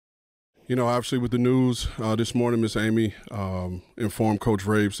Obviously with the news this morning, Miss Amy informed Coach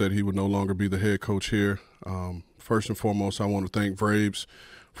Vrabes that he would no longer be the head coach here. First and foremost, I want to thank Vrabes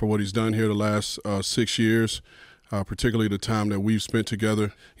for what he's done here the last 6 years, particularly the time that we've spent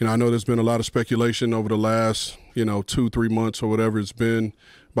together. I know there's been a lot of speculation over the last, 2-3 months or whatever it's been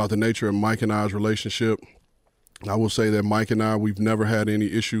about the nature of Mike and I's relationship. I will say that Mike and I, we've never had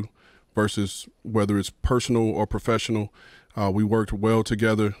any issue versus whether it's personal or professional. We worked well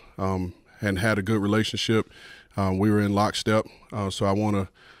together and had a good relationship. We were in lockstep. So I want to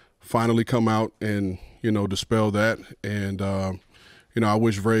finally come out and, dispel that. And, I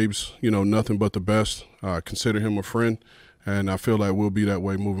wish Vrabes, nothing but the best. Consider him a friend. And I feel like we'll be that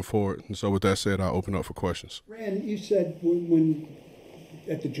way moving forward. And so with that said, I'll open up for questions. Ran, you said when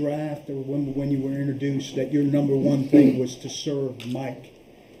at the draft or when you were introduced that your number one thing was to serve Mike.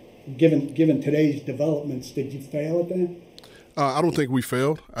 Given today's developments, did you fail at that? I don't think we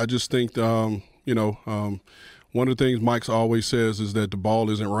failed. I just think, one of the things Mike's always says is that the ball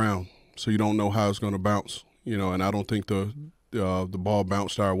isn't round, so you don't know how it's going to bounce. And I don't think the ball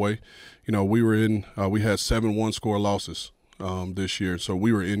bounced our way. We had 7 one-score losses this year, so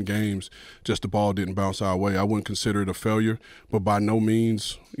we were in games. Just the ball didn't bounce our way. I wouldn't consider it a failure, but by no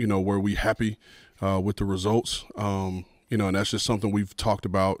means, were we happy with the results. And that's just something we've talked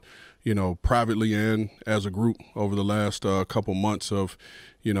about, privately and as a group over the last couple months of,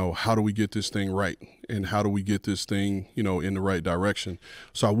 how do we get this thing right and how do we get this thing, in the right direction.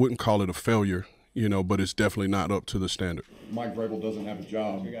 So I wouldn't call it a failure, but it's definitely not up to the standard. Mike Vrabel doesn't have a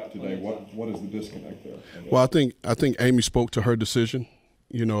job today. What is the disconnect there? Well, I think Amy spoke to her decision,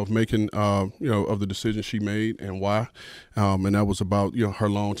 of making, of the decision she made and why. And that was about, her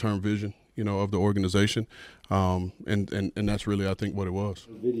long-term vision, of the organization. And that's really, I think, what it was.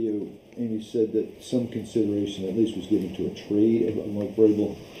 The video, Amy said that some consideration at least was given to a trade of Mike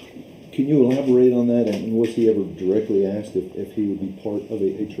Vrabel. Can you elaborate on that? And was he ever directly asked if he would be part of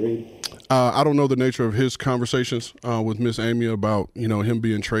a trade? I don't know the nature of his conversations with Miss Amy about, him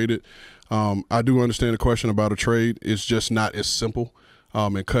being traded. I do understand the question about a trade. It's just not as simple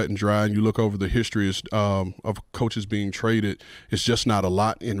and cut and dry. And you look over the history of coaches being traded, it's just not a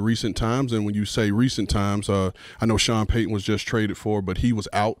lot in recent times. And when you say recent times, I know Sean Payton was just traded for, but he was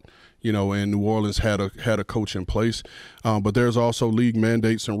out. And New Orleans had a coach in place. But there's also league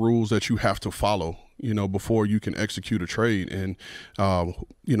mandates and rules that you have to follow, before you can execute a trade. And,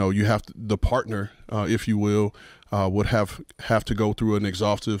 you have to, the partner, if you will, would have to go through an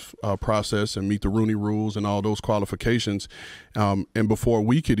exhaustive process and meet the Rooney rules and all those qualifications. And before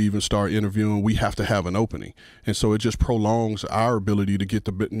we could even start interviewing, we have to have an opening. And so it just prolongs our ability to get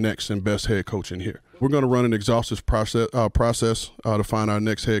the next and best head coach in here. We're going to run an exhaustive process to find our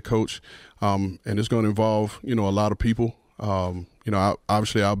next head coach. And it's going to involve, a lot of people.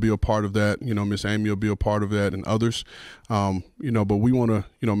 Obviously I'll be a part of that. Miss Amy will be a part of that and others. But we want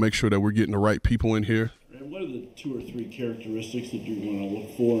to, make sure that we're getting the right people in here. What are the 2 or 3 characteristics that you're going to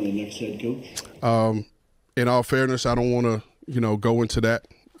look for in the next head coach? In all fairness, I don't want to, go into that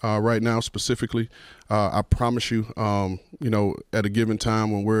right now specifically. I promise you, at a given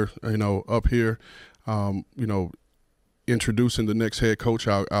time when we're, up here, introducing the next head coach,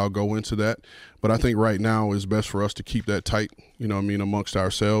 I'll go into that. But I think right now it's best for us to keep that tight, amongst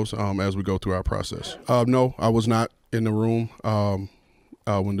ourselves as we go through our process. No, I was not in the room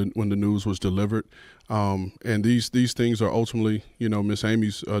when the news was delivered. And these things are ultimately, Miss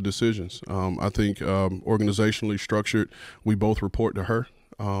Amy's decisions. I think organizationally structured, we both report to her.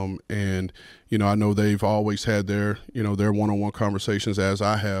 And, I know they've always had their one-on-one conversations, as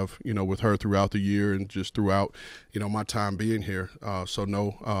I have, with her throughout the year and just throughout, my time being here. So,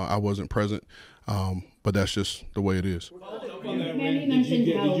 no, I wasn't present, but that's just the way it is. Did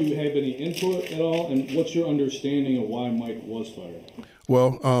you have any input at all? And what's your understanding of why Mike was fired?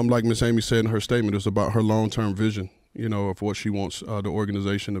 Well, like Miss Amy said in her statement, it's about her long-term vision, of what she wants the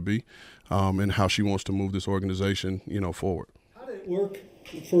organization to be and how she wants to move this organization, forward. How did it work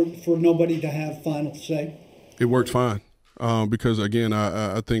for nobody to have final say? It worked fine because, again,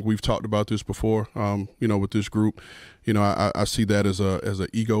 I think we've talked about this before, with this group. I see that as an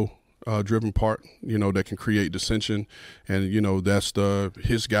ego driven part, that can create dissension. And, that's the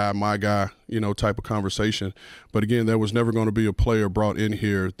his guy, my guy, type of conversation. But, again, there was never going to be a player brought in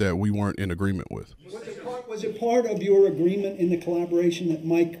here that we weren't in agreement with. Was it part of your agreement in the collaboration that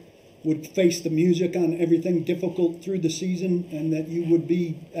Mike would face the music on everything difficult through the season and that you would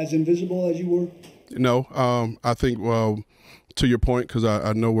be as invisible as you were? No, I think, to your point, because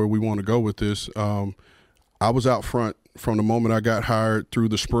I know where we want to go with this, I was out front from the moment I got hired through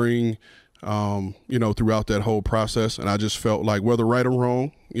the spring, throughout that whole process. And I just felt like, whether right or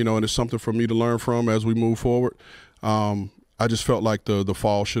wrong, and it's something for me to learn from as we move forward. I just felt like the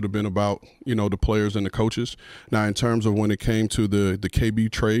fall should have been about, the players and the coaches. Now, in terms of when it came to the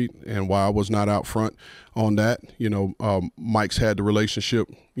KB trade and why I was not out front on that, Mike's had the relationship,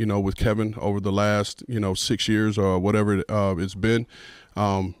 with Kevin over the last, 6 years or whatever it's been.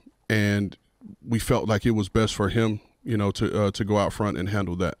 And we felt like it was best for him, to go out front and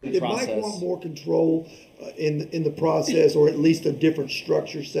handle that. Did Mike want more control in the process, or at least a different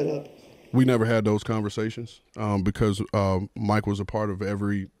structure set up? We never had those conversations because Mike was a part of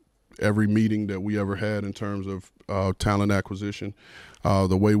every meeting that we ever had in terms of talent acquisition.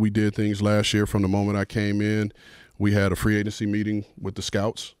 The way we did things last year, from the moment I came in, we had a free agency meeting with the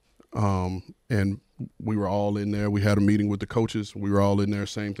scouts, and we were all in there. We had a meeting with the coaches. We were all in there,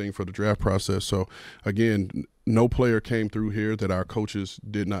 same thing for the draft process. So, again, no player came through here that our coaches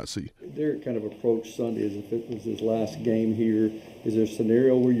did not see. Derrick kind of approached Sunday as if it was his last game here. Is there a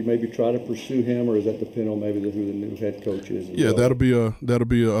scenario where you maybe try to pursue him, or does that depend on maybe who the new head coach is? Yeah, that'll be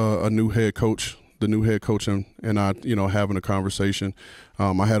a new head coach. The new head coach and I, having a conversation.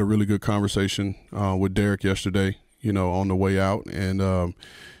 I had a really good conversation with Derrick yesterday, on the way out, and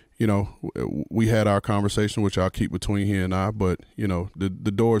we had our conversation, which I'll keep between he and I, but,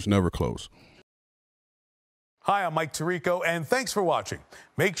 the doors never close. Hi, I'm Mike Tirico, and thanks for watching.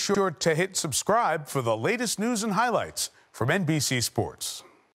 Make sure to hit subscribe for the latest news and highlights from NBC Sports.